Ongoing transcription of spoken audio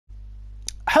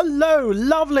Hello,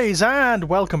 lovelies, and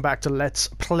welcome back to Let's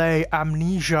Play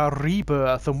Amnesia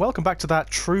Rebirth, and welcome back to that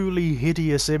truly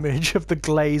hideous image of the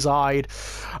glaze-eyed,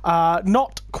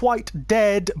 not quite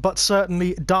dead, but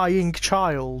certainly dying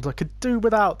child. I could do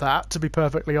without that, to be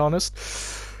perfectly honest.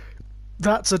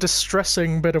 That's a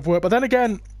distressing bit of work, but then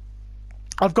again,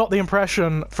 I've got the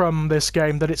impression from this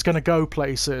game that it's going to go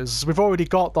places. We've already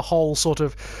got the whole sort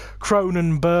of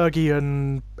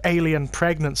Cronenbergian alien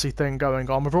pregnancy thing going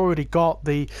on. We've already got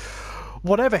the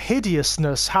whatever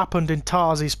hideousness happened in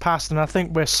Tarzy's past, and I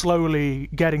think we're slowly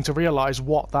getting to realise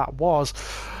what that was.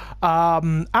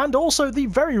 And also the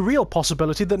very real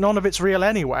possibility that none of it's real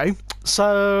anyway.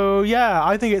 So yeah,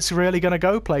 I think it's really going to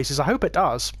go places. I hope it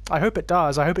does. I hope it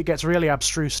does. I hope it gets really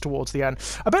abstruse towards the end.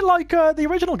 A bit like the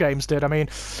original games did. I mean,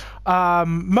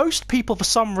 most people for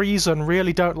some reason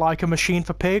really don't like A Machine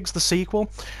for Pigs, the sequel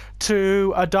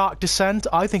to A Dark Descent.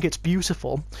 I think it's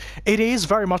beautiful. It is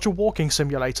very much a walking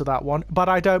simulator, that one, but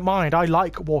I don't mind. I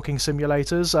like walking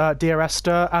simulators, Dear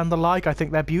Esther and the like. I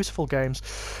think they're beautiful games.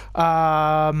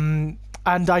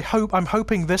 And I'm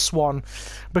hoping this one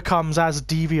becomes as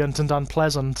deviant and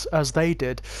unpleasant as they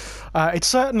did. It's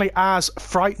certainly as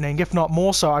frightening, if not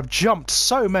more so. I've jumped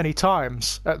so many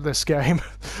times at this game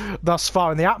thus far,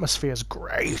 and the atmosphere is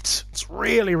great. It's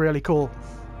really, really cool.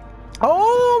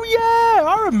 Oh yeah,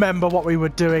 I remember what we were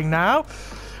doing now.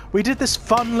 We did this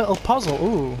fun little puzzle.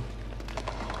 Ooh.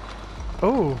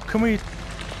 Oh, can we...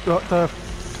 What the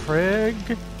frig?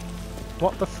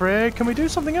 What the frig? Can we do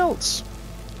something else?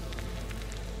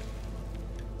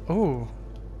 Oh.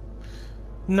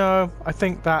 No, I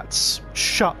think that's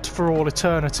shut for all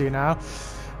eternity now.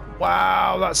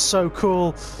 Wow, that's so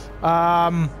cool.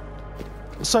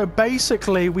 So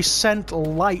basically we sent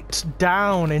light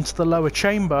down into the lower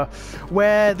chamber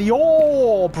where the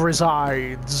orb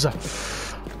resides.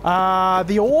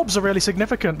 The orbs are really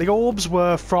significant. The orbs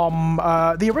were from...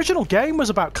 the original game was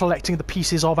about collecting the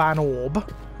pieces of an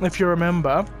orb, if you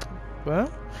remember.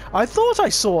 Well, I thought I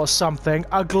saw something,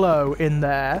 a glow in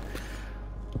there.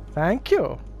 Thank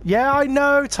you. Yeah, I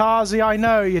know, Tarzi, I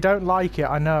know. You don't like it,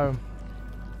 I know.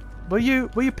 Will you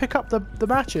pick up the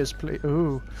matches, please?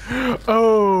 Ooh.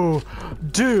 Oh,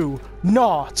 do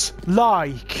not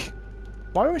like.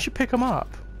 Why won't you pick them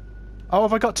up? Oh,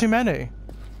 have I got too many?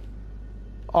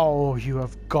 Oh, you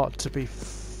have got to be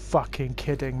fucking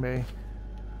kidding me.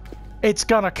 It's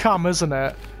gonna come, isn't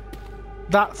it?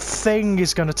 That thing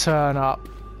is gonna turn up.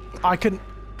 I can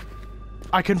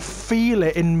feel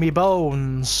it in me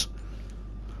bones.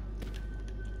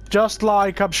 Just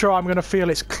like I'm sure I'm going to feel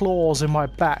its claws in my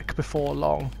back before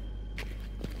long.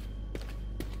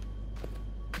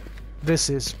 This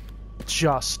is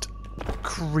just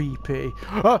creepy.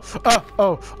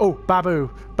 Oh, Babu,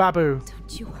 Babu.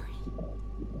 Don't you worry.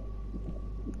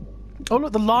 Oh,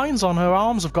 look, the lines on her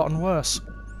arms have gotten worse.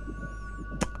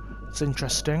 It's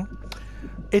interesting.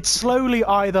 It's slowly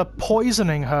either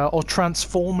poisoning her or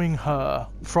transforming her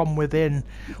from within.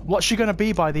 What's she going to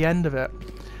be by the end of it?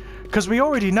 Because we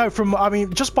already know from, I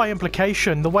mean, just by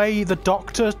implication, the way the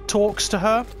doctor talks to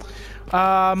her,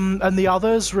 and the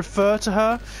others refer to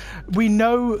her, we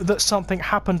know that something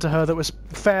happened to her that was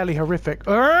fairly horrific.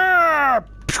 God,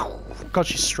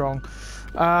 she's strong.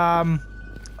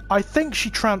 I think she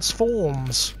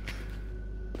transforms.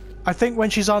 I think when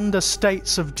she's under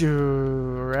states of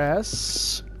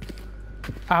duress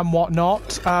and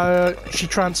whatnot, she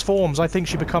transforms. I think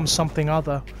she becomes something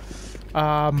other.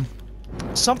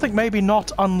 Something maybe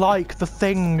not unlike the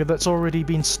thing that's already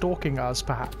been stalking us,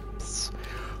 perhaps.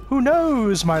 Who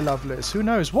knows, my lovelies? Who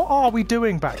knows? What are we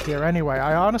doing back here, anyway?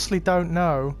 I honestly don't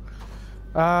know.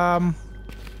 Other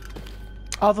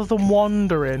than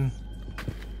wandering.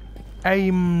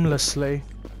 Aimlessly.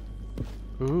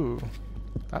 Ooh.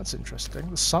 That's interesting.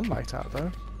 There's sunlight out,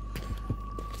 though.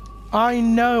 I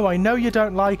know you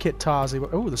don't like it, Tarzi.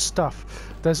 Oh, the stuff.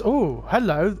 There's... Oh,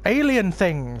 hello. Alien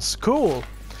things. Cool.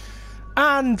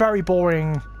 And very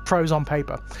boring prose on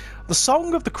paper. The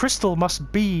song of the crystal must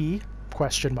be,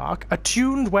 question mark,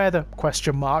 attuned where the,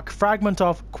 question mark, fragment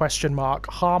of, question mark,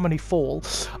 harmony fall,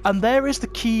 and there is the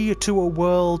key to a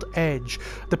world edge.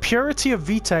 The purity of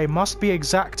vitae must be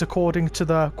exact according to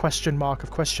the question mark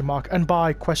of question mark, and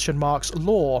by question mark's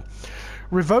law.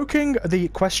 Revoking the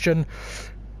question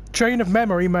chain of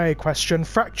memory may question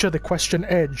fracture the question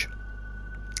edge.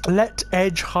 Let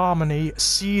edge harmony,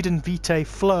 seed and vitae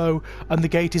flow, and the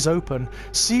gate is open.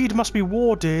 Seed must be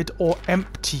warded, or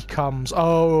empty comes.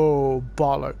 Oh,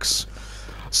 bollocks.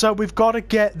 So we've got to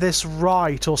get this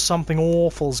right, or something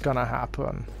awful's gonna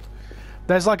happen.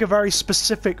 There's like a very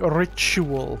specific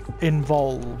ritual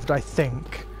involved, I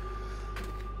think.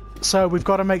 So we've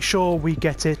got to make sure we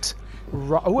get it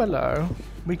Oh, hello.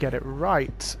 We get it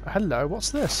right. Hello,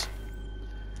 what's this?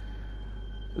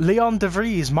 Leon de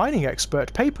Vries, mining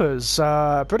expert. Papers.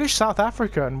 British South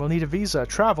African. Will need a visa.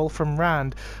 Travel from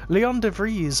Rand. Leon de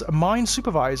Vries, mine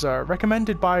supervisor.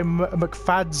 Recommended by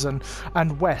McFadden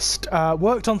and West.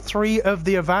 Worked on 3 of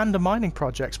the Evander mining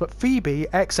projects, but Phoebe,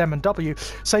 XM and W,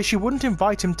 say she wouldn't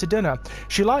invite him to dinner.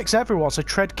 She likes everyone, so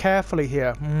tread carefully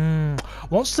here.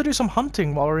 Wants to do some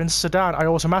hunting while we're in Sudan. I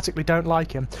automatically don't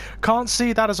like him. Can't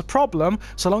see that as a problem,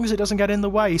 so long as it doesn't get in the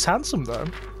way. He's handsome, though.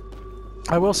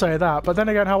 I will say that, but then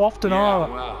again, how often are...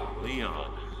 Wow,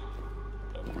 Leon.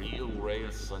 A real ray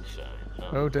of sunshine, huh?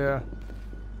 Oh dear.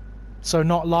 So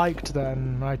not liked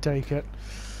then, I take it.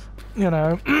 You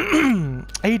know,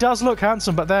 he does look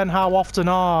handsome, but then how often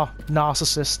are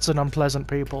narcissists and unpleasant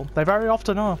people? They very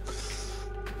often are.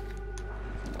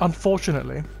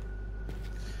 Unfortunately.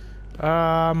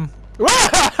 No!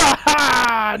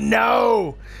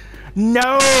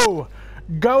 No!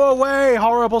 Go away,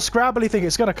 horrible scrabbly thing.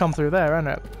 It's gonna come through there, isn't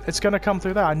it? It's gonna come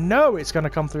through there. I know it's gonna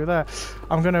come through there.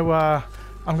 I'm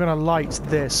gonna light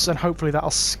this, and hopefully that'll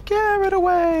scare it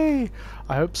away.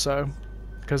 I hope so,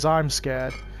 because I'm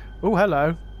scared. Oh,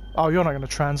 hello. Oh, you're not gonna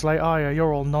translate, are you?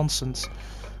 You're all nonsense.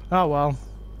 Oh well.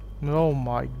 Oh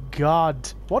my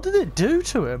God. What did it do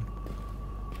to him?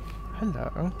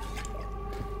 Hello.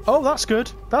 Oh, that's good.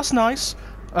 That's nice.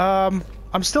 I'm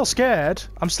still scared.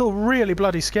 I'm still really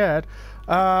bloody scared.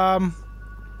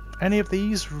 Any of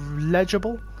these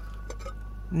legible?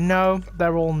 No,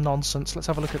 they're all nonsense. Let's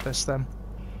have a look at this then.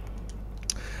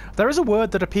 There is a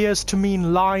word that appears to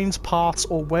mean lines, paths,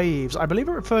 or waves. I believe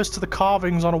it refers to the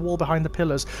carvings on a wall behind the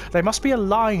pillars. They must be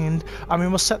aligned, and we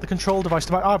must set the control device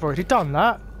to... I've already done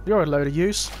that. You're a load of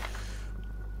use.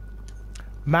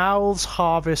 Mouths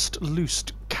harvest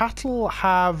loosed. Cattle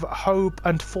have hope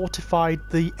and fortified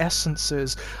the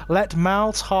essences. Let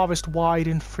mouths harvest wide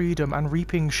in freedom, and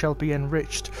reaping shall be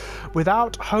enriched.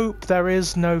 Without hope there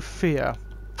is no fear.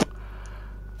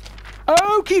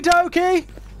 Okie dokie!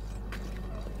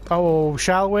 Oh,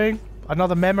 shall we?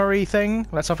 Another memory thing?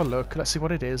 Let's have a look. Let's see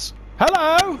what it is.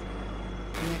 Hello!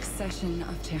 The accession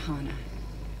of Tehana.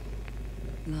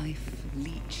 Life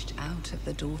leached out of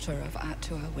the daughter of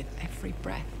Atua with every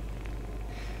breath.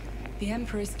 The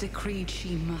Empress decreed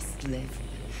she must live,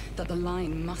 that the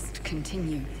line must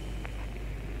continue.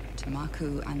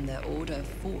 Tamaku and their order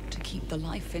fought to keep the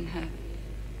life in her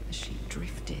as she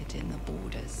drifted in the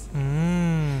borders.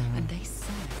 And they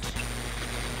searched.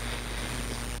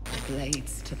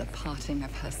 Blades to the parting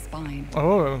of her spine.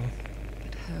 Oh.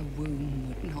 But her womb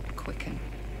would not quicken,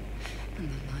 and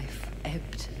the life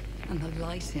ebbed, and the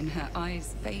light in her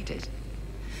eyes faded.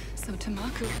 So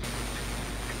Tamaku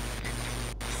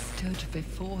stood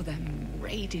before them,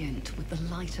 radiant with the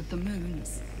light of the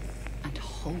moons, and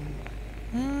whole,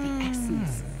 the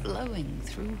essence flowing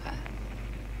through her.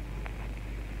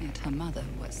 Yet her mother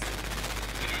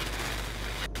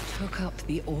took up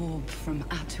the orb from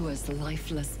Atua's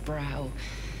lifeless brow,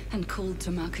 and called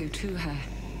Tamaku to her,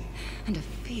 and a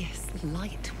fierce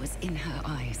light was in her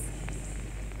eyes.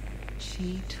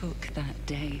 She took that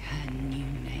day her new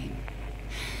name.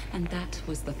 And that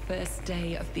was the first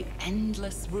day of the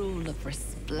endless rule of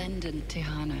resplendent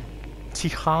Tehana.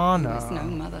 Tehana. There is no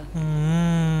mother,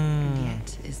 and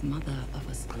yet is mother of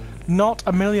us all. Not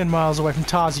a million miles away from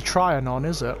Tazi Trianon,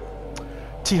 is it?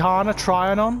 Tehana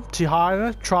Trianon?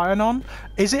 Tehana Trianon?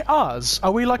 Is it us?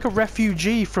 Are we like a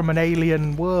refugee from an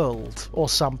alien world or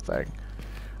something?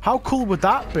 How cool would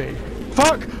that be?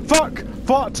 Fuck! Fuck!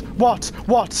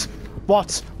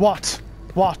 What?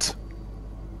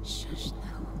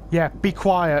 Yeah, be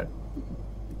quiet.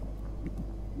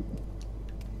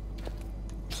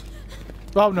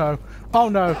 Oh no. Oh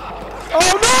no.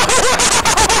 Oh no!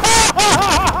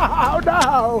 Oh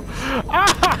no!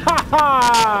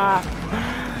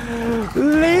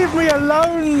 Leave me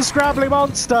alone, scrabbly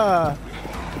monster!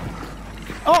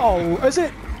 Oh, is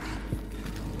it?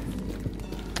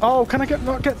 Oh, can I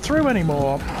not get through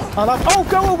anymore? Oh,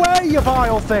 go away, you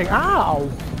vile thing! Ow!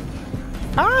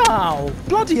 Ow!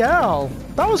 Bloody hell!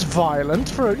 That was violent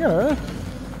for, you know...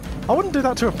 I wouldn't do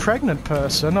that to a pregnant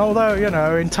person, although, you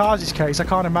know, in Taji's case, I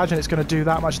can't imagine it's going to do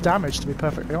that much damage, to be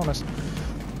perfectly honest.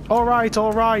 Alright,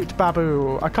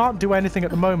 Babu. I can't do anything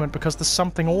at the moment because there's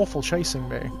something awful chasing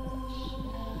me.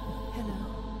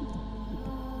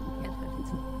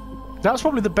 That's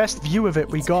probably the best view of it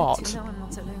we got. You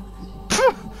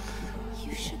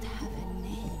should have a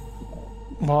name.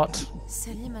 What?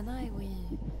 Salim and I,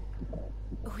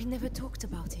 we never talked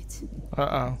about it.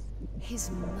 Uh-oh.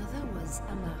 His mother was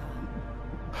Amara.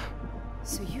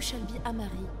 So you shall be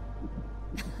Amari.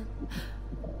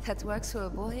 That works for a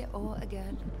boy or a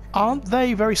girl. Aren't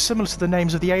they very similar to the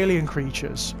names of the alien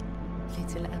creatures?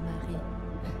 Little Amari.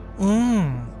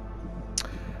 Mmm.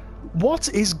 What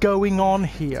is going on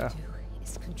here?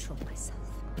 Is control myself.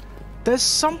 There's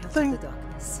something... The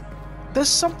darkness. There's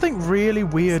something really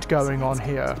weird going on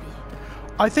here.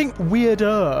 I think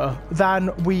weirder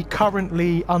than we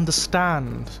currently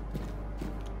understand.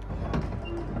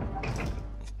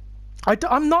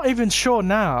 I'm not even sure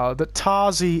now that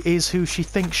Tazi is who she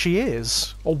thinks she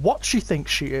is, or what she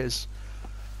thinks she is.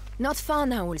 Not far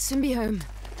now, we'll soon be home.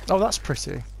 Oh, that's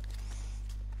pretty.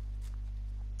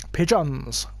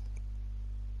 Pigeons.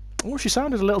 Oh, she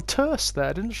sounded a little terse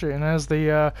there, didn't she? And there's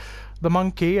the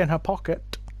monkey in her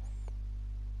pocket.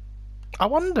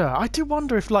 I do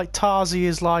wonder if, like, Tazi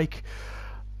is like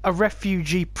a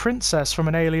refugee princess from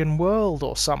an alien world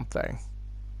or something.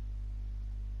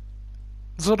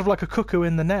 Sort of like a cuckoo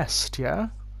in the nest, yeah?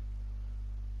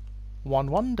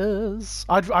 One wonders.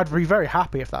 I'd be very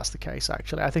happy if that's the case,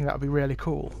 actually. I think that would be really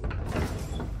cool.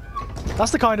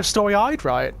 That's the kind of story I'd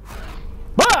write.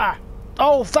 Ah!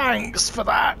 Oh, thanks for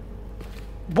that.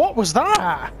 What was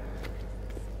that?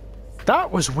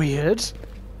 That was weird.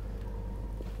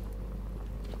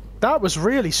 That was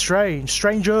really strange.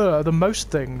 Stranger than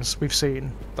most things we've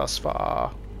seen thus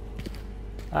far.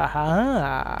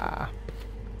 Aha.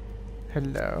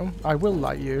 Hello. I will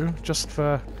light you, just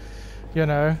for, you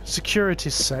know,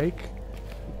 security's sake.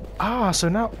 Ah, so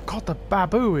now... God, the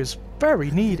Babu is very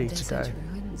needy today.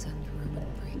 Ruins and Roman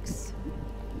bricks.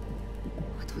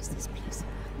 What was this place?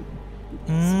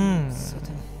 Mmm. Sort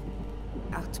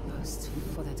of outpost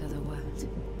for that other world.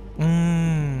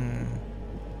 Mmm.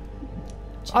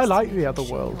 I like the other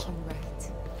world.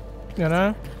 You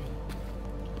know?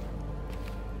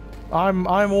 I'm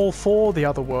all for the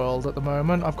other world at the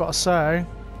moment, I've got to say.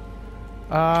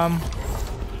 Oh.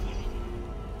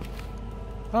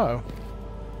 No.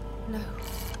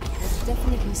 There's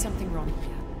definitely something wrong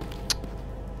here.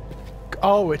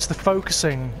 Oh, it's the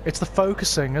focusing. It's the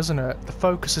focusing, isn't it? The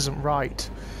focus isn't right.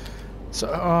 So,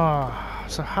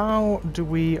 so how do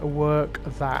we work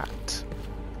that?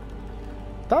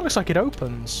 That looks like it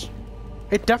opens.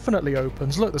 It definitely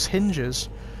opens. Look, there's hinges.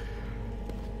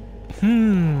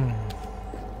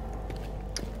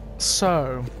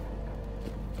 So,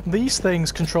 these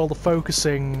things control the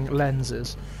focusing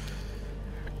lenses.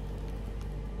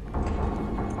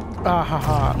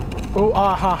 Ahaha. Oh,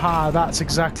 ahaha, that's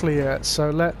exactly it.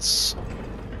 So let's...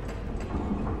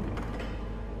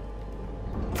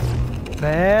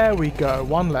 There we go,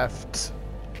 one left.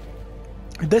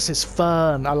 This is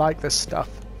fun, I like this stuff.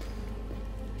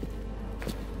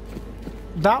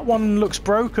 That one looks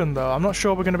broken though, I'm not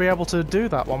sure we're going to be able to do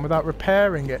that one without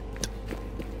repairing it.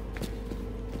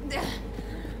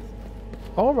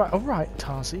 Alright,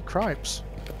 Tazi, cripes.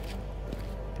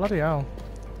 Bloody hell.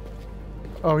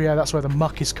 Oh yeah, that's where the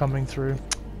muck is coming through.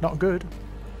 Not good.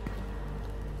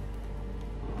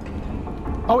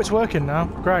 Oh, it's working now.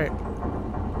 Great.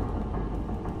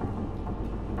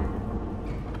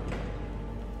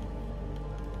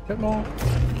 Bit more.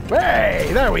 Hey,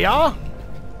 there we are!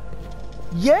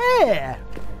 Yeah!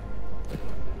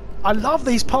 I love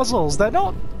these puzzles. They're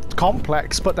not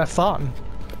complex, but they're fun.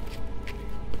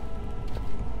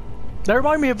 They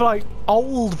remind me of like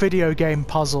old video game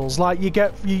puzzles, like you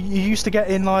used to get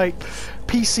in like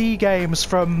PC games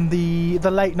from the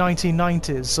late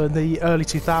 1990s and the early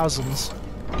 2000s.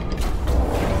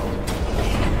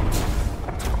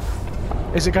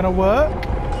 Is it gonna work?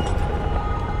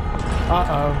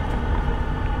 Uh-oh.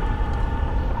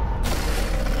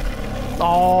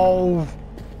 Oh.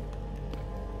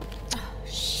 Oh,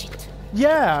 shit.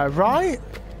 Yeah, right?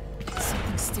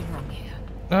 Something's still wrong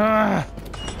here.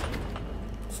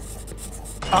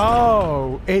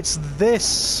 Oh, it's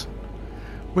this.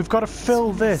 We've got to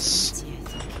fill this.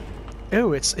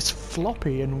 Ew, it's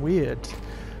floppy and weird.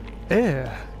 Ew,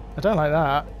 I don't like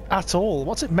that at all.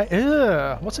 What's it made?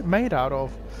 Ew, what's it made out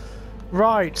of?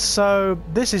 Right, so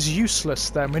this is useless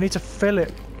then. We need to fill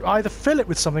it. Either fill it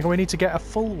with something or we need to get a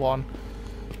full one.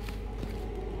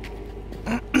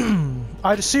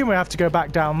 I'd assume we have to go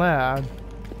back down there.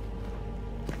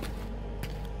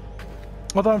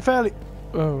 Although I'm fairly...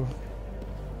 Oh.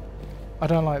 I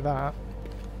don't like that.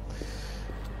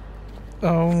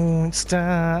 Oh, it's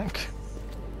dark.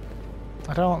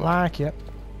 I don't like it.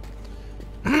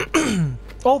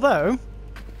 Although...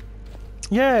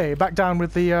 Yay, back down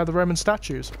with the Roman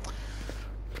statues.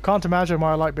 Can't imagine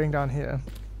why I like being down here.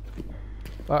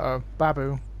 Uh-oh,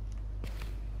 Babu.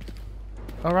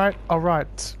 Alright,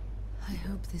 alright. I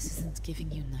hope this isn't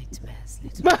giving you nightmares,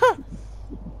 little.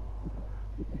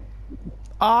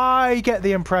 I get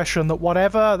the impression that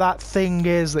whatever that thing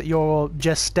is that you're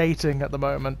gestating at the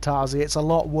moment, Tazi, it's a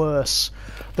lot worse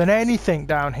than anything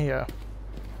down here.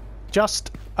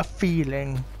 Just a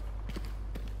feeling.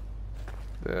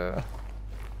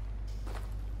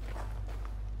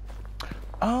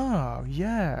 Oh,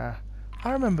 yeah.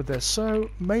 I remember this.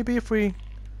 So maybe if we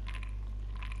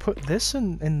put this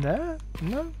in there?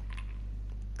 No?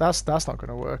 That's not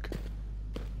gonna work.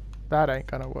 That ain't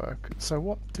gonna work. So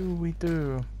what do we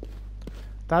do?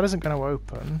 That isn't gonna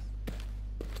open.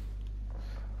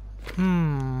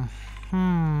 No.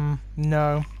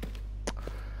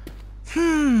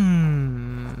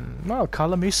 Well,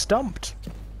 colour me stumped.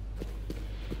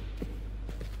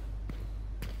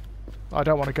 I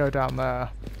don't want to go down there.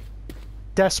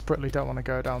 Desperately don't want to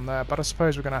go down there, but I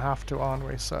suppose we're going to have to, aren't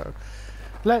we? So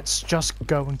let's just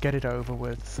go and get it over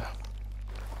with.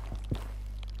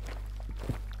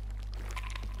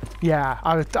 Yeah,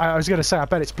 I was going to say, I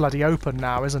bet it's bloody open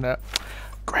now, isn't it?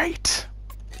 Great!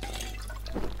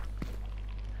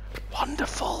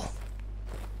 Wonderful!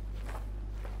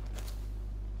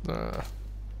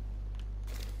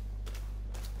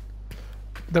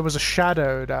 There was a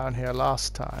shadow down here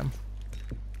last time.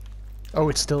 Oh,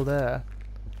 it's still there.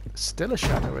 Still a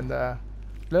shadow in there.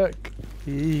 Look.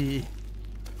 Eee.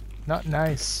 Not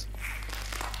nice.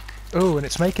 Oh, and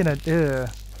it's making a...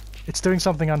 it's doing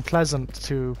something unpleasant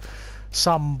to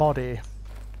somebody.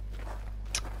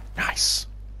 Nice.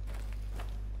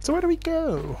 So where do we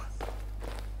go?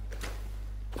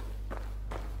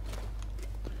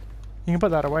 You can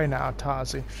put that away now,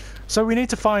 Tazi. So we need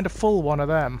to find a full one of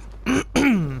them.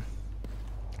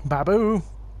 Babu.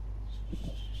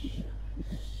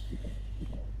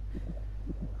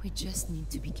 We just need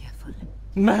to be careful.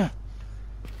 Meh.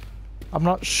 I'm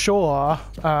not sure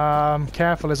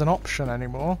careful is an option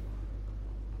anymore.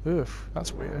 Oof,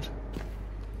 that's weird.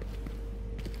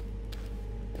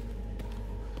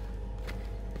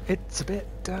 It's a bit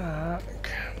dark.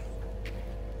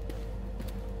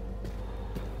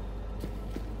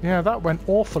 Yeah, that went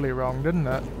awfully wrong, didn't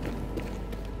it?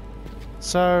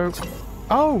 So...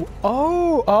 Oh!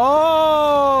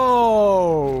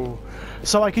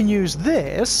 So I can use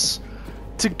this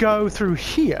to go through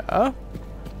here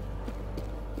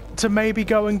to maybe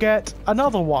go and get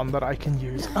another one that I can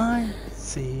use. I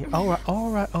see.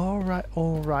 Alright,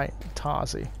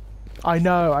 Tazi. I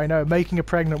know, making a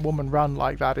pregnant woman run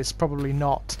like that is probably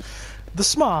not the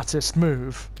smartest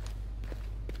move.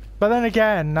 But then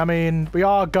again, I mean, we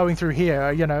are going through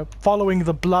here, you know, following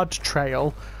the blood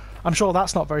trail. I'm sure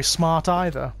that's not very smart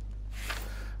either.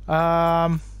 There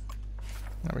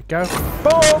we go.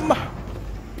 Boom!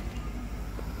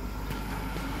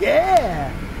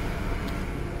 Yeah!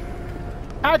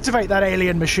 Activate that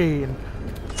alien machine.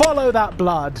 Follow that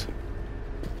blood.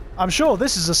 I'm sure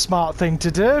this is a smart thing to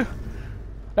do.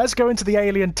 Let's go into the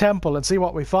alien temple and see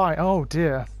what we find. Oh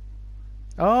dear.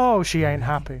 Oh, she ain't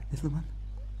happy. Little one.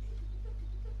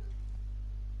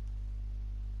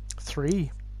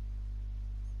 3.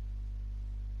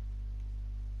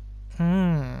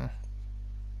 There's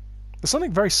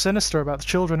something very sinister about the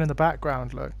children in the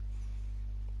background, look.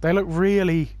 They look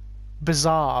really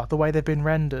bizarre, the way they've been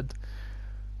rendered.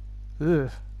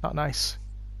 Ugh, not nice.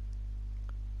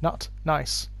 Not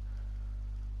nice.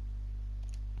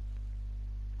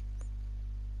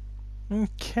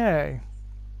 Okay.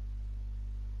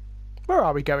 Where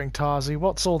are we going, Tazi?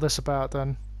 What's all this about,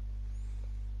 then?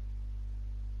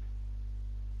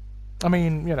 I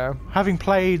mean, you know, having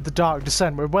played The Dark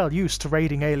Descent, we're well used to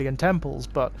raiding alien temples,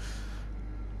 but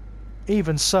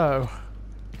even so,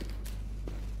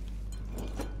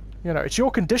 you know, it's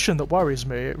your condition that worries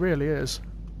me, it really is.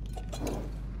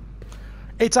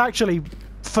 It's actually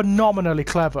phenomenally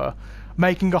clever,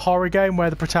 making a horror game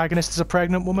where the protagonist is a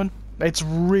pregnant woman. It's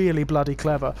really bloody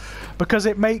clever, because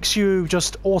it makes you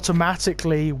just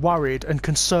automatically worried and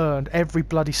concerned every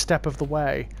bloody step of the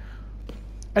way.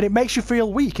 And it makes you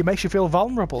feel weak, it makes you feel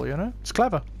vulnerable, you know? It's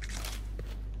clever.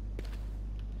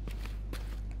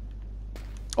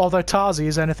 Although Tazi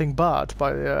is anything but,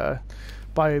 you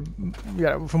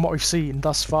know, from what we've seen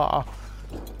thus far.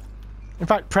 In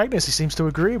fact, pregnancy seems to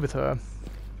agree with her.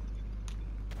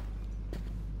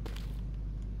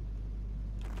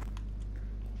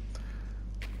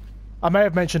 I may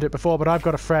have mentioned it before, but I've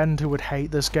got a friend who would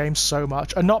hate this game so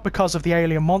much. And not because of the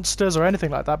alien monsters or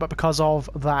anything like that, but because of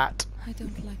that. I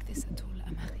don't like this at all,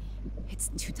 Amari. It's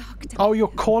too dark. Oh, you're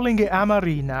calling it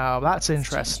Amari now. That's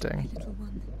interesting. Little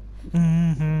one.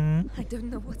 Mm-hmm. I don't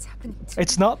know what's happening to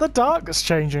It's not the dark that's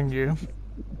changing you.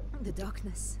 the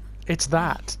darkness. It's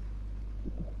that.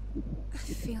 I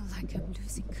feel like I'm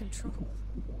losing control.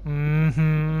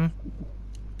 Mm-hmm.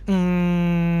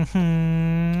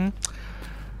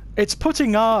 It's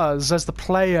putting us as the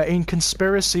player in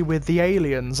conspiracy with the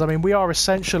aliens. I mean, we are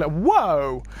essentially...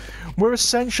 Whoa! We're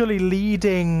essentially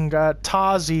leading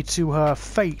Tazi to her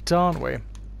fate, aren't we?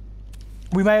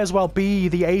 We may as well be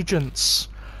the agents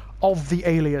of the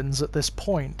aliens at this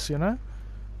point, you know?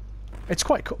 It's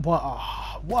quite cool. Whoa!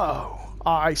 Whoa!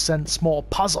 I sense more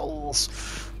puzzles.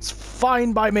 It's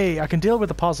fine by me. I can deal with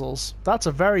the puzzles. That's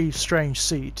a very strange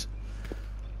seat.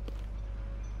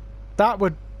 That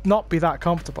would not be that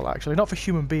comfortable, actually. Not for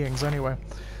human beings, anyway.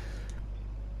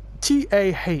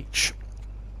 TAH.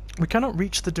 We cannot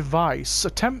reach the device.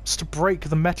 Attempts to break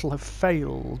the metal have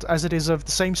failed, as it is of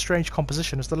the same strange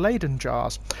composition as the Leyden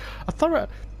jars. A thorough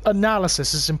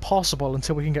analysis is impossible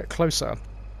until we can get closer.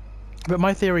 But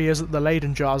my theory is that the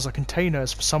Leyden jars are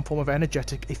containers for some form of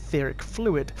energetic etheric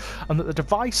fluid, and that the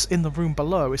device in the room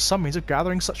below is some means of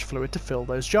gathering such fluid to fill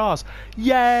those jars.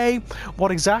 Yay!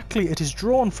 What exactly it is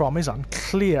drawn from is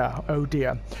unclear, oh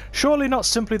dear. Surely not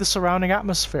simply the surrounding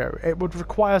atmosphere. It would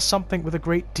require something with a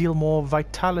great deal more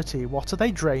vitality. What are they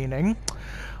draining?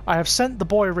 I have sent the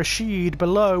boy Rashid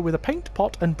below with a paint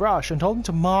pot and brush and told him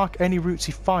to mark any routes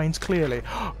he finds clearly.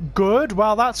 Good,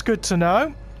 well that's good to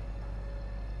know.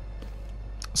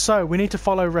 So, we need to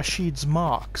follow Rashid's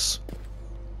marks.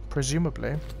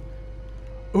 Presumably.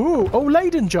 Ooh! Oh,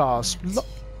 Leyden jars!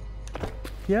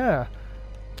 Yeah.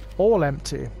 All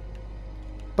empty.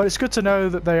 But it's good to know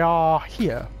that they are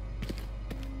here.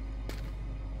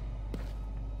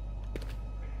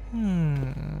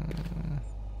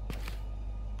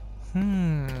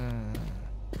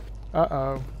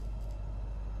 Uh-oh.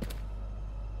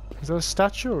 Is that a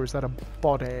statue or is that a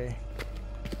body?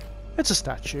 It's a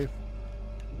statue.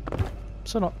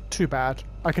 So not too bad.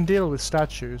 I can deal with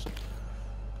statues.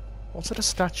 What's it a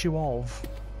statue of?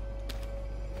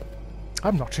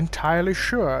 I'm not entirely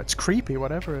sure. It's creepy,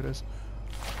 whatever it is.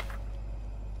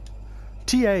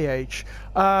 TAH.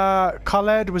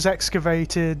 Khaled was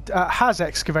has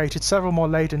excavated several more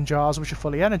Leyden jars which are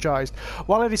fully energized.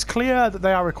 While it is clear that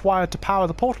they are required to power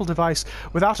the portal device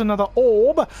without another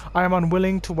orb, I am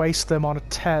unwilling to waste them on a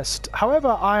test. However,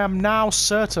 I am now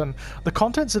certain the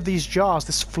contents of these jars,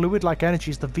 this fluid-like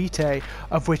energy, is the vitae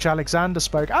of which Alexander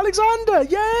spoke. Alexander!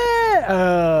 Yeah!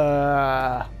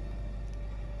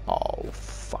 Oh,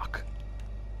 fuck.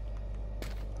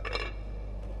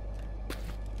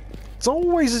 It's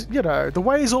always, you know, the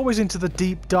way is always into the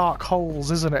deep, dark holes,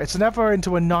 isn't it? It's never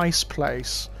into a nice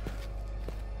place.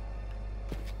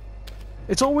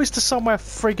 It's always to somewhere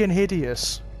friggin'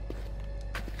 hideous.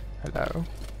 Hello?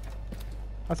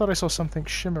 I thought I saw something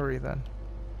shimmery then.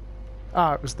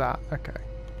 Ah, it was that. Okay.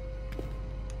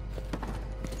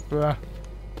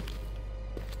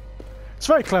 It's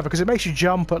very clever because it makes you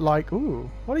jump at like,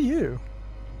 ooh, what are you?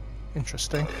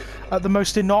 Interesting. The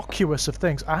most innocuous of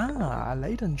things. Ah,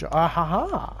 Leyden jar. Ah, ha,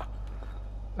 ha.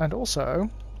 And also,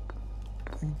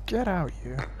 get out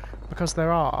you, because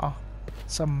there are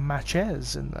some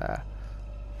matches in there.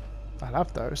 I'll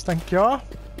have those, thank you.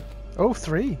 Oh,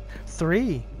 three.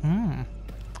 Very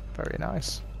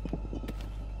nice.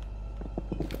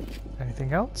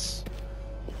 Anything else?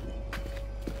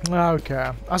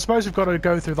 Okay. I suppose we've got to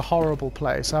go through the horrible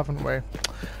place, haven't we? And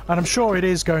I'm sure it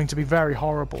is going to be very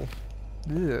horrible.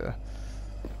 Yeah.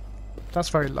 That's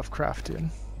very Lovecraftian.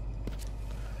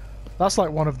 That's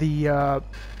like one of the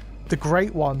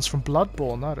great ones from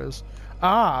Bloodborne, that is.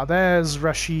 Ah, there's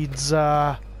Rashid's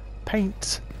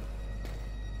paint.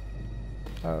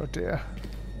 Oh dear.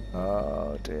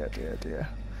 Oh dear, dear, dear.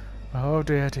 Oh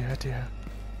dear, dear, dear.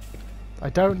 I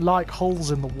don't like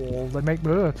holes in the wall. They make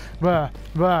me...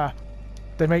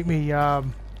 They make me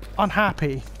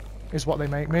unhappy, is what they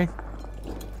make me.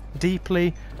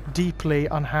 Deeply, deeply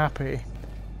unhappy.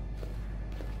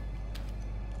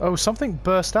 Oh, something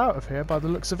burst out of here by the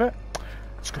looks of it.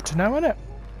 It's good to know, isn't it?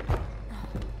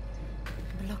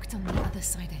 Blocked on the other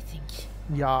side, I think.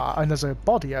 Yeah, and there's a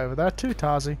body over there too,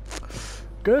 Tazi.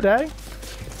 Good, eh?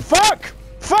 Fuck!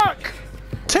 Fuck!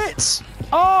 Tits!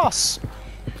 Arse!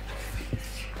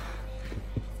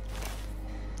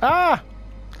 Ah!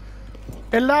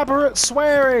 Elaborate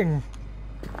swearing!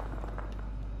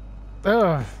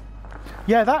 Ugh.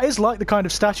 Yeah, that is like the kind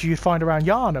of statue you'd find around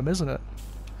Yarnum, isn't it?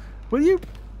 Will you...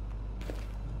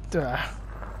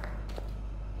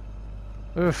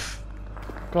 Oof.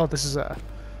 God, this is an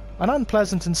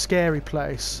unpleasant and scary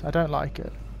place. I don't like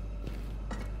it.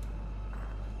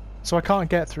 So I can't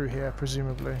get through here,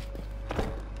 presumably.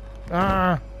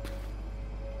 Ah!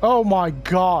 Oh my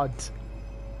god!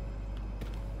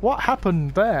 What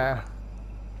happened there?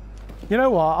 You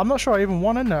know what? I'm not sure I even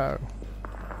want to know.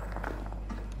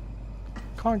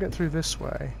 Can't get through this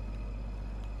way.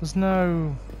 There's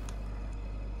no...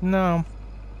 No.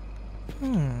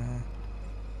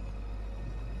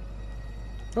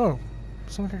 Oh,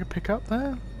 something I could pick up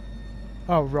there?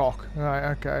 Oh, rock.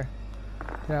 Right, okay.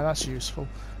 Yeah, that's useful.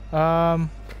 Oh!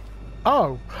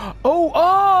 Oh!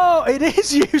 Oh! It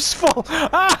is useful!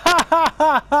 Oh!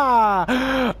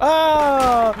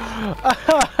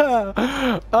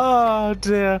 Oh,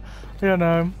 dear. You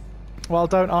know. Well,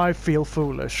 don't I feel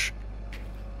foolish?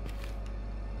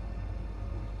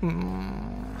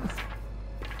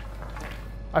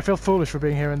 I feel foolish for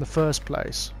being here in the first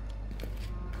place.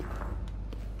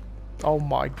 Oh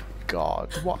my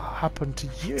god, what happened to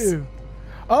you?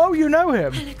 Oh, you know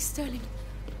him! Alex Sterling.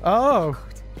 Oh.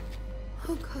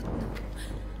 Oh god, no.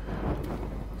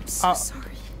 I'm so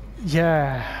sorry.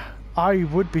 Yeah, I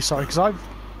would be sorry, because I've...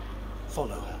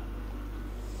 Follow her.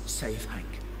 Save Hank.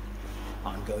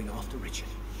 I'm going after Richard.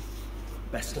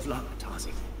 Best of luck,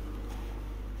 Tazi.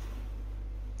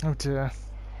 Oh dear.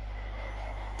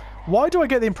 Why do I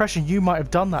get the impression you might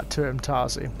have done that to him,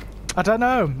 Tazi? I don't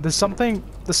know. There's something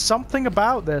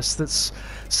about this that's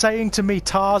saying to me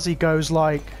Tazi goes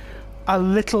like a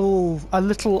little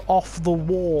off the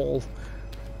wall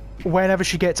whenever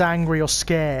she gets angry or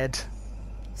scared.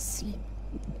 Sleep,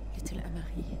 little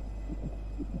Amarie.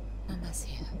 Mama's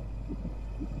here.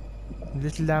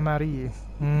 Little Amarie.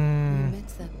 We met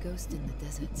that ghost in the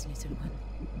deserts, little one.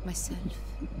 Myself,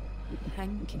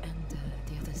 Hank, and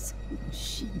the others.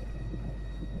 She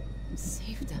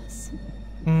saved us.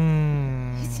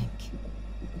 I think.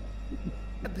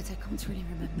 But I can't really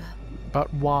remember.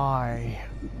 But why?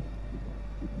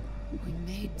 We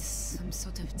made some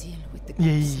sort of deal with the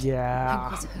ghost. Yeah.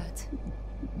 Hank was hurt.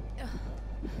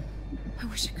 I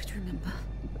wish I could remember.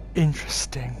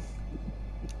 Interesting.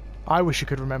 I wish you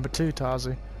could remember too,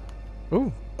 Tazi.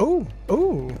 Ooh, ooh,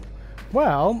 ooh.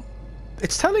 Well,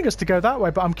 it's telling us to go that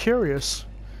way, but I'm curious.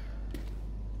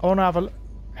 I want to have a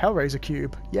Hellraiser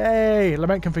cube. Yay!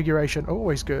 Lament configuration.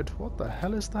 Always good. What the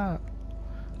hell is that?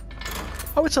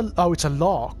 Oh, it's a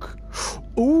lock.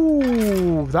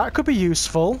 Ooh, that could be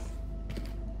useful.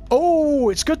 Oh,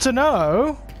 it's good to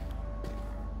know.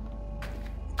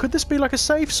 Could this be like a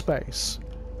safe space?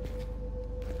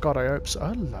 God, I hope so.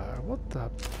 Hello. What the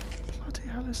bloody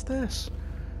hell is this?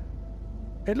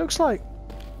 It looks like...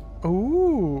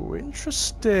 Ooh,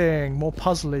 interesting. More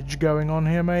puzzleage going on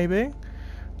here, maybe?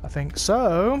 I think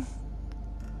so.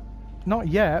 Not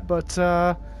yet, but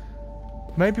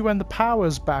maybe when the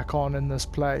power's back on in this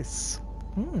place.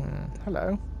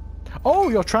 Hello. Oh,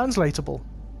 you're translatable.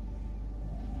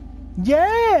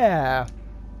 Yeah!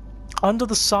 Under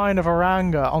the sign of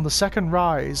Aranga, on the second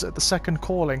rise, at the second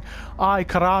calling, I,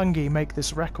 Karangi, make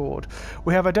this record.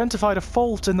 We have identified a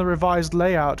fault in the revised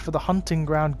layout for the hunting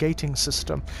ground gating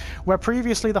system. Where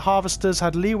previously the harvesters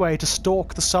had leeway to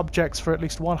stalk the subjects for at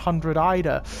least 100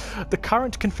 Ida, the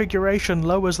current configuration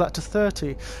lowers that to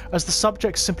 30, as the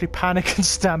subjects simply panic and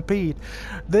stampede.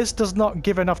 This does not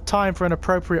give enough time for an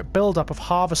appropriate build-up of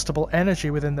harvestable energy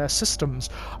within their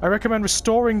systems. I recommend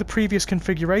restoring the previous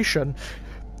configuration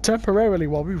temporarily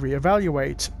while we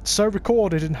reevaluate. So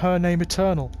recorded in Her Name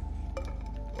Eternal.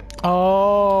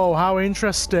 Oh, how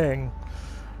interesting.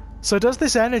 So does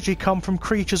this energy come from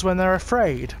creatures when they're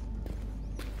afraid?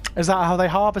 Is that how they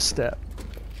harvest it?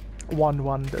 One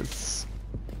wonders.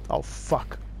 Oh,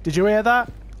 fuck. Did you hear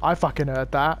that? I fucking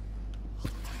heard that.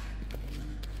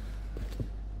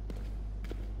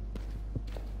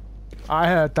 I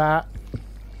heard that.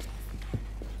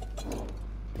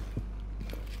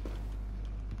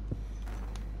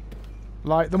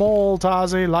 Light them all,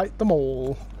 Tazi, light them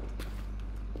all.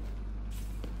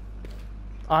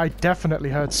 I definitely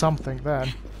heard something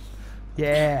then.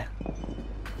 Yeah.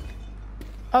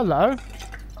 Hello.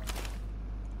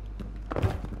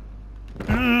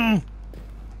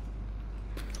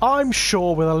 I'm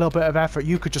sure with a little bit of effort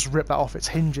you could just rip that off its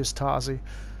hinges, Tazi.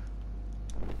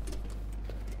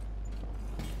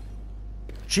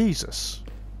 Jesus.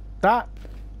 That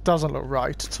doesn't look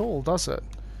right at all, does it?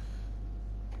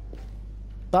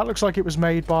 That looks like it was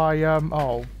made by,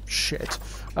 oh, shit.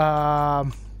 There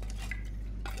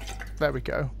we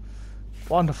go.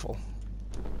 Wonderful.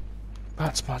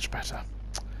 That's much better.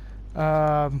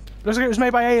 Looks like it was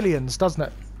made by aliens, doesn't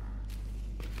it?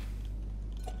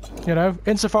 You know,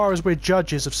 insofar as we're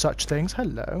judges of such things.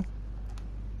 Hello.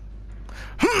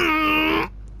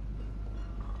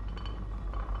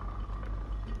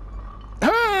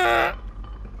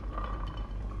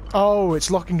 Oh, it's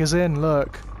locking us in,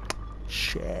 look.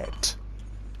 Shit.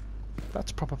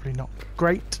 That's probably not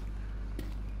great.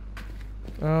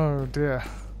 Oh dear.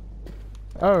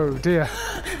 Oh dear.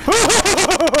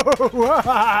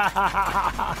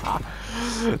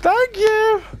 Thank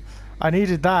you! I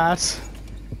needed that.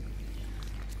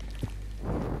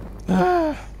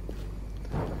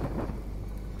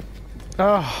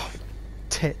 Oh,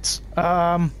 tits.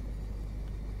 So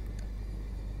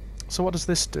what does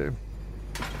this do?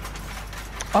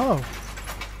 Oh.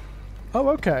 Oh,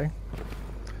 okay.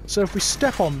 So if we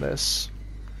step on this...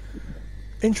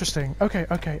 Interesting. Okay.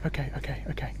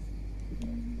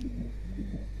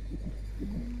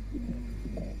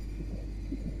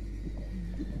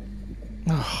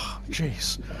 Oh,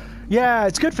 jeez. Yeah,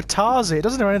 it's good for Tarzi. It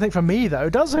doesn't do anything for me, though,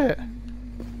 does it?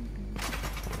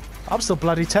 I'm still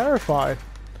bloody terrified.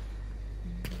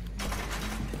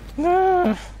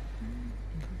 No.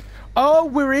 Oh,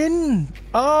 we're in...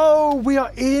 Oh, we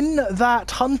are in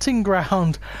that hunting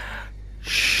ground.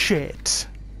 Shit.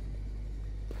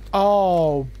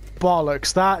 Oh,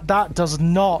 bollocks. That does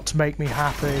not make me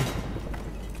happy.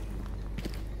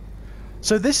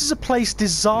 So this is a place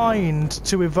designed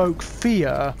to evoke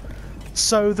fear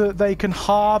so that they can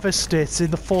harvest it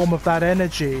in the form of that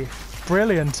energy.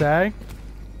 Brilliant, eh?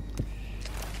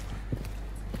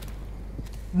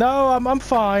 No, I'm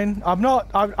fine. I'm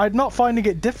not finding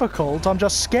it difficult. I'm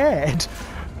just scared.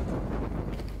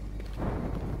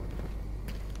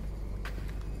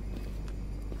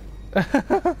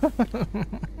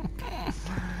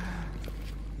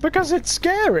 Because it's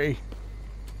scary.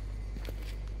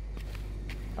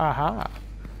 Aha.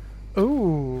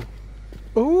 Ooh.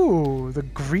 Ooh, the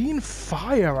green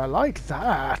fire. I like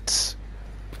that.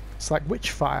 It's like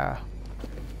witch fire.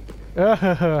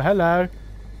 Hello.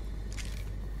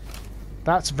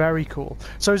 That's very cool.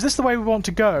 So is this the way we want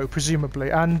to go,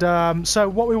 presumably? And so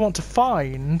what we want to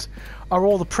find are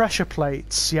all the pressure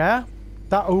plates, yeah?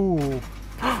 That... Ooh.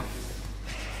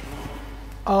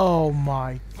 Oh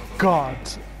my god.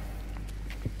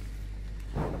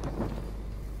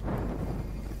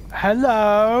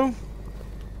 Hello?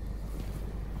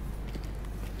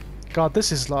 God,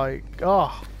 this is like...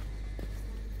 Oh.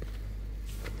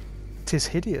 'Tis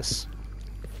hideous.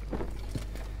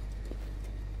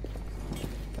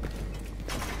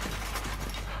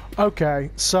 Okay,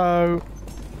 so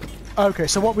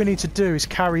what we need to do is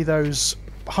carry those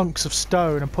hunks of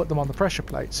stone and put them on the pressure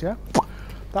plates, yeah?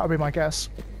 That would be my guess.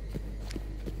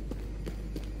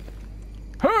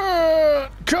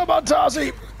 Come on,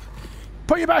 Tarzi!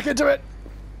 Put your back into it!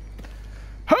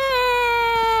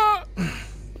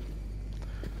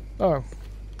 Oh.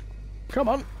 Come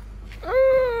on.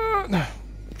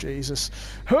 Jesus.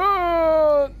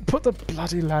 Put the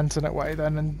bloody lantern away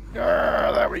then and...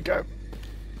 there we go.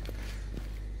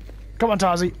 Come on,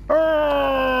 Tarzi.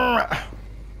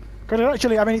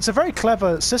 Actually, I mean, it's a very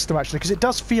clever system, actually, because it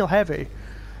does feel heavy.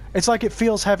 It's like it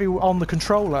feels heavy on the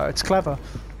controller. It's clever.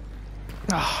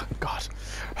 Oh, God.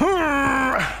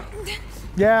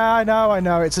 Yeah, I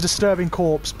know. It's a disturbing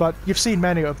corpse, but you've seen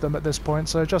many of them at this point,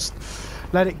 so just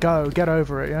let it go. Get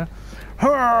over it, yeah?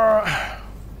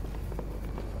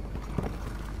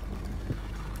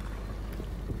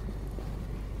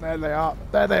 There they are.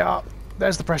 There they are.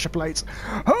 There's the pressure plates.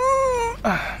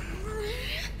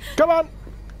 Come on!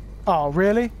 Oh,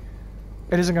 really?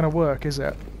 It isn't going to work, is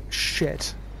it?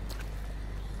 Shit.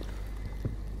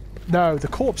 No, the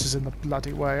corpse is in the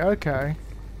bloody way. Okay.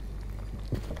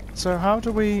 So how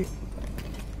do we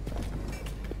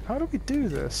do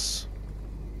this?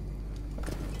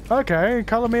 Okay,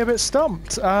 colour me a bit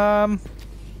stumped.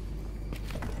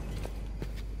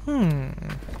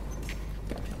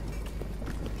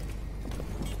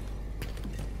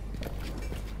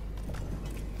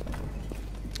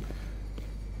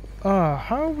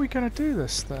 How are we going to do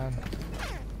this then?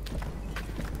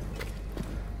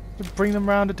 Bring them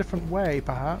round a different way,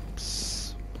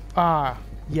 perhaps? Ah,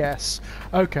 yes.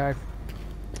 Okay.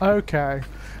 Okay.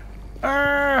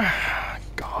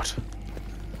 God.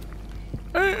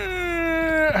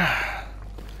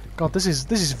 God, this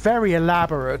is very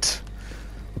elaborate.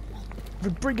 We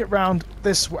bring it round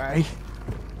this way,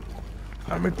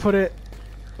 and we put it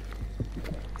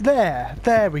there.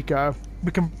 There we go.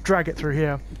 We can drag it through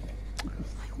here. I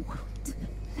won't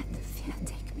let the fear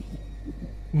take me.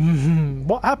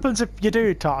 What happens if you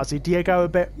do, Tarzi? Do you go a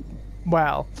bit,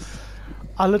 well,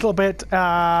 a little bit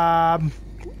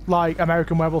like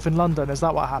American Werewolf in London? Is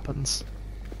that what happens?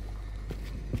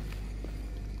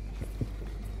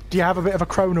 Do you have a bit of a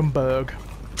Cronenberg?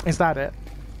 Is that it?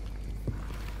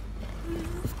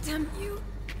 Move, damn you.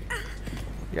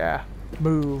 Yeah,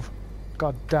 move.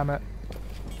 God damn it.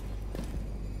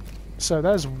 So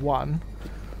there's one.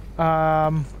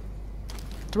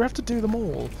 Do we have to do them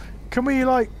all? Can we,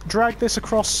 like, drag this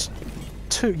across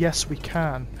two? Yes, we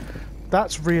can.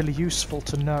 That's really useful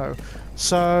to know.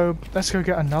 So let's go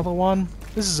get another one.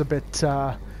 This is a bit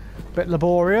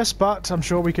laborious, but I'm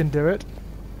sure we can do it.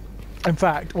 In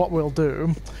fact, what we'll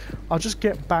do, I'll just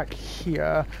get back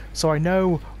here so I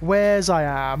know where's I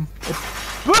am.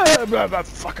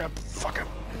 Fucker.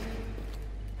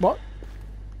 What?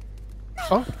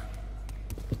 Oh.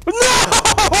 No!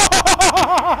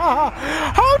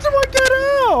 How do I get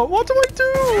out? What do I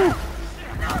do?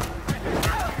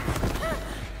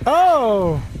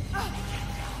 Oh.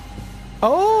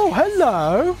 Oh,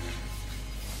 hello.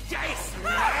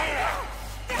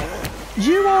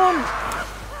 You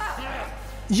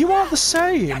aren't the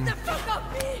same.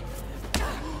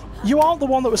 You aren't the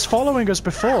one that was following us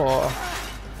before.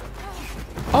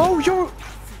 Oh, you're...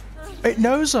 It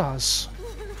knows us.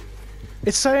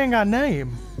 It's saying our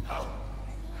name.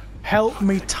 Help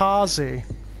me, Tarzi.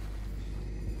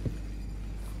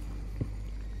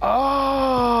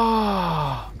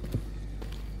 Ah.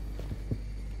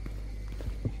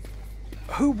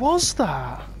 Who was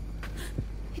that?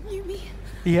 It knew me.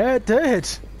 Yeah, it did.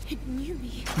 It knew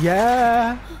me.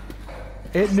 Yeah.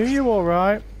 It knew you all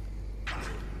right.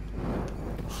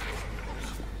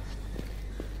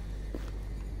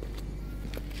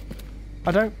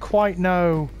 I don't quite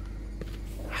know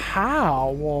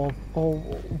how or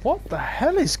what the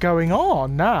hell is going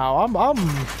on now.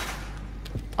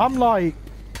 I'm like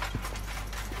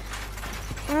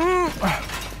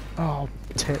oh,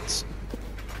 tits.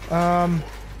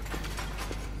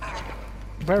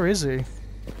 Where is he?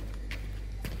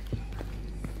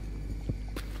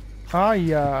 I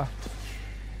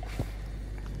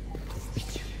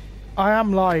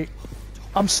am like,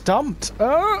 I'm stumped.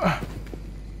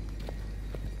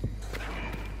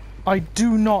 I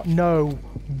do not know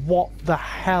what the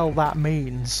hell that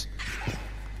means.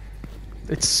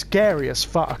 It's scary as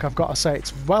fuck, I've got to say.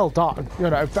 It's well done, you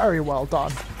know, very well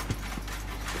done.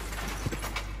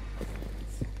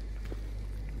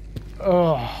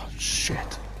 Oh,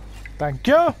 shit. Thank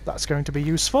you, that's going to be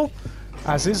useful.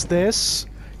 As is this.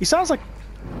 He sounds like...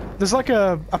 There's like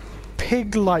a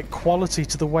pig-like quality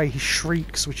to the way he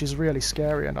shrieks, which is really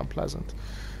scary and unpleasant.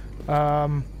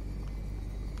 Okay.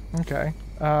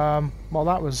 Well,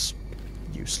 that was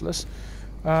useless.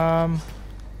 I'm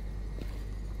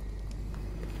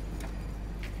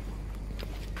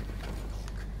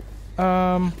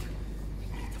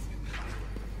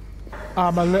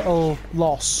a little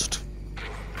lost,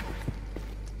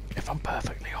 if I'm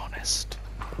perfectly honest.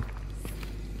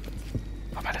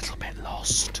 I'm a little bit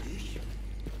lost.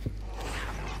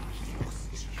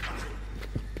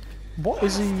 What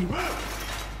is he...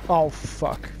 Oh,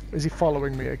 fuck. Is he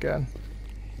following me again?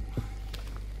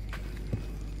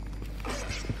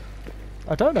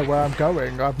 I don't know where I'm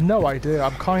going. I have no idea.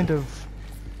 I'm kind of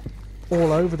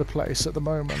all over the place at the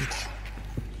moment.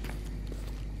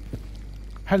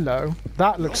 Hello.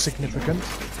 That looks significant.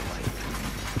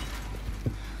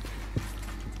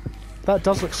 That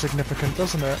does look significant,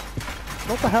 doesn't it?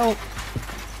 What the hell?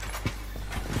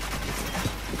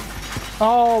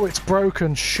 Oh, it's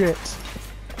broken. Shit.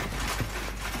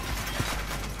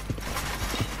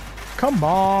 Come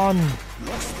on.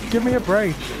 Give me a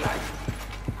break.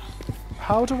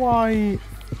 How do I...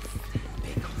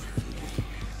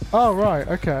 Oh, right,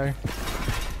 okay.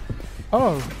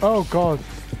 Oh god.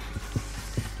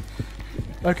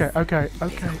 Okay.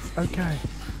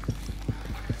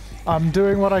 I'm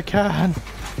doing what I can.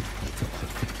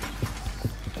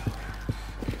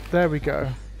 There we go.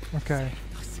 Okay.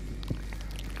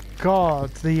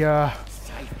 God, the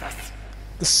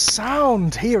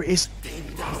sound here is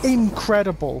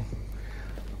incredible.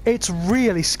 It's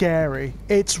really scary.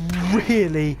 It's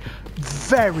really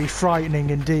very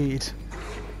frightening indeed.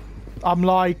 I'm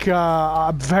like,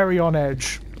 I'm very on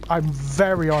edge. I'm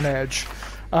very on edge.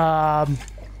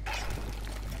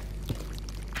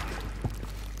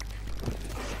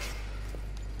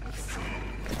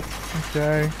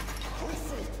 Okay.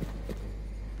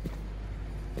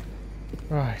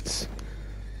 Right.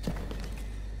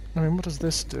 I mean, what does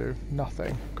this do?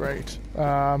 Nothing. Great.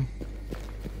 Oh,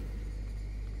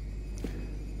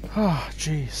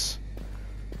 jeez.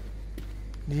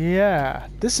 Yeah,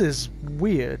 this is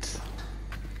weird.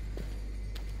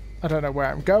 I don't know where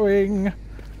I'm going.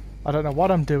 I don't know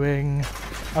what I'm doing.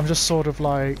 I'm just sort of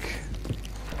like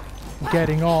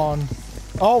getting on.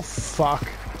 Oh, fuck.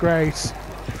 Great.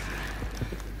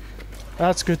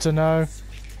 That's good to know.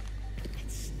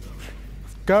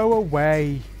 Go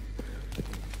away.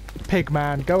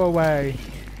 Pigman, go away.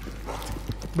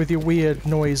 With your weird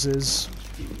noises.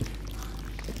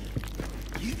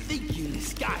 You think you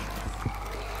escaped?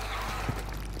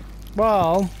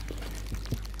 Well,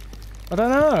 I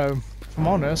don't know, if I'm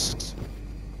honest.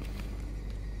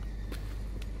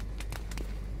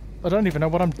 I don't even know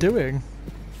what I'm doing.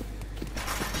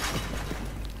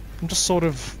 I'm just sort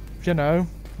of, you know,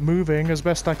 moving as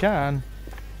best I can.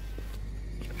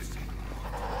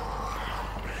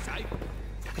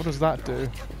 What does that do?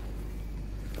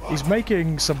 He's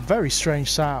making some very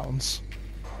strange sounds.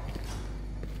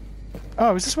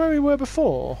 Oh, is this where we were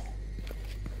before?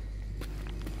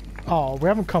 Oh, we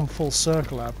haven't come full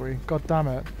circle, have we? God damn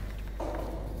it.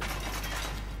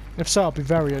 If so, I'll be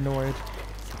very annoyed.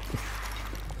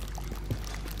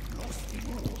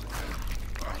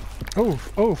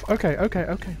 Oof, oof, okay, okay,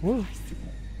 okay, whoa.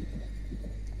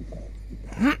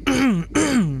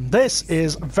 This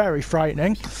is very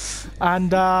frightening,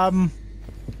 and I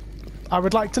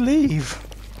would like to leave.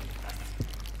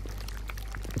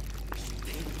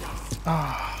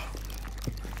 Ah.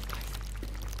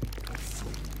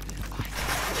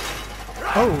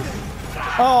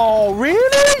 Oh. Oh,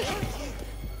 really?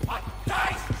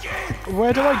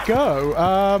 Where do I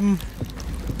go?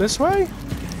 This way?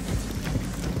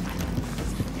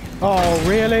 Oh,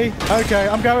 really? Okay,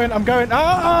 I'm going.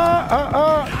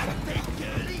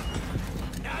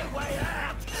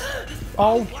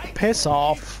 Oh, piss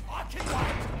off.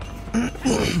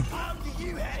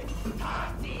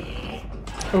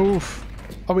 Oof.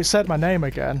 Oh, it said my name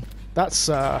again. That's,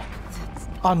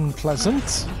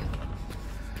 unpleasant.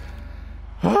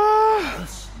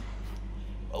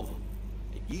 Oh,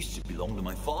 it used to belong to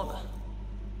my father.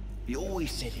 He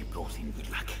always said he brought in good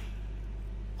luck.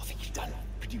 I think you've done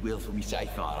pretty well for me so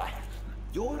far, eh?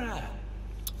 You're,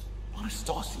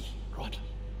 Anastasia, right?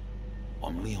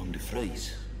 I'm Leon de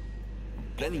Vries. I'm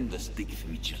planning this dig for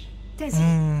Mitchell. Desi.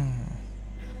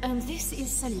 And this is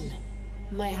Salim,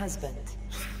 my husband.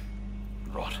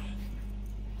 Right.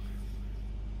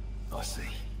 I see.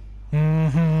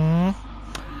 Mm-hmm.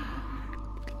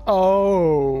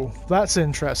 Oh, that's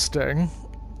interesting.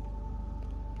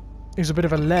 He's a bit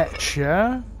of a lech,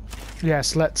 yeah?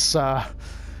 Yes, let's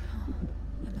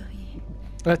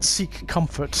seek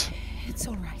comfort. It's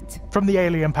all right. From the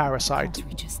alien parasite. Can't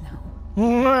reach us now.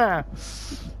 Mwah!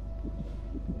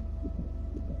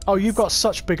 Oh, you've got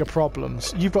such bigger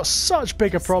problems. You've got such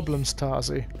bigger problems,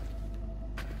 Tazi.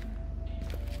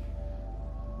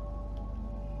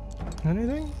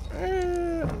 Anything?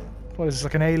 What is this,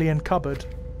 like an alien cupboard?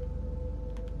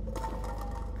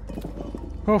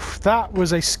 Oof, that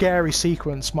was a scary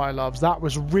sequence, my loves. That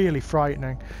was really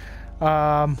frightening.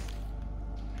 That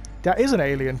is an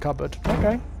alien cupboard.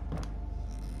 Okay.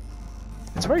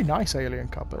 It's a very nice alien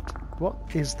cupboard. What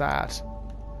is that?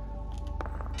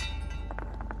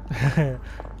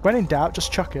 When in doubt,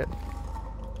 just chuck it.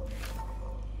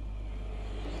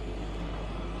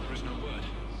 There is no word.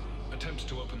 Attempts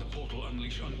to open the portal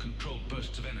unleash uncontrolled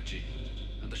bursts of energy,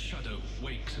 and the shadow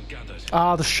wakes and gathers.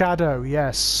 Ah, the shadow,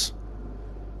 yes.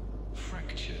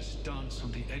 Fractures dance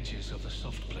on the edges of the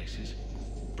soft places,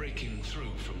 breaking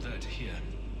through from there to here.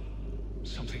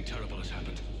 Something terrible has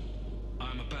happened.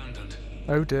 I am abandoned.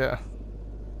 Oh dear.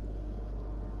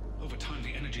 Over time,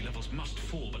 the energy levels must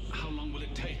fall, but how long will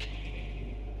it take?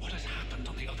 What has happened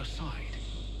on the other side?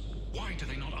 Why do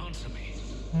they not answer me?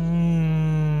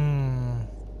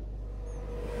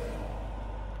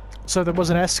 So there was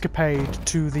an escapade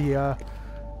to the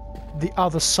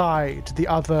other side, the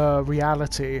other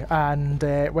reality, and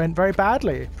it went very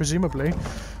badly, presumably.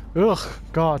 Ugh,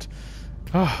 God.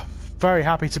 Ugh, very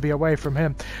happy to be away from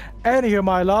him. Anywho,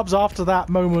 my loves, after that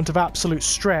moment of absolute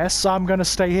stress, I'm going to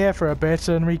stay here for a bit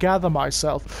and regather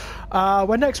myself.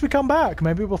 When next we come back,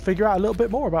 maybe we'll figure out a little bit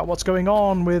more about what's going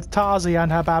on with Tazi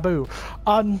and her babu.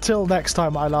 Until next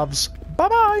time, my loves,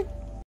 bye-bye!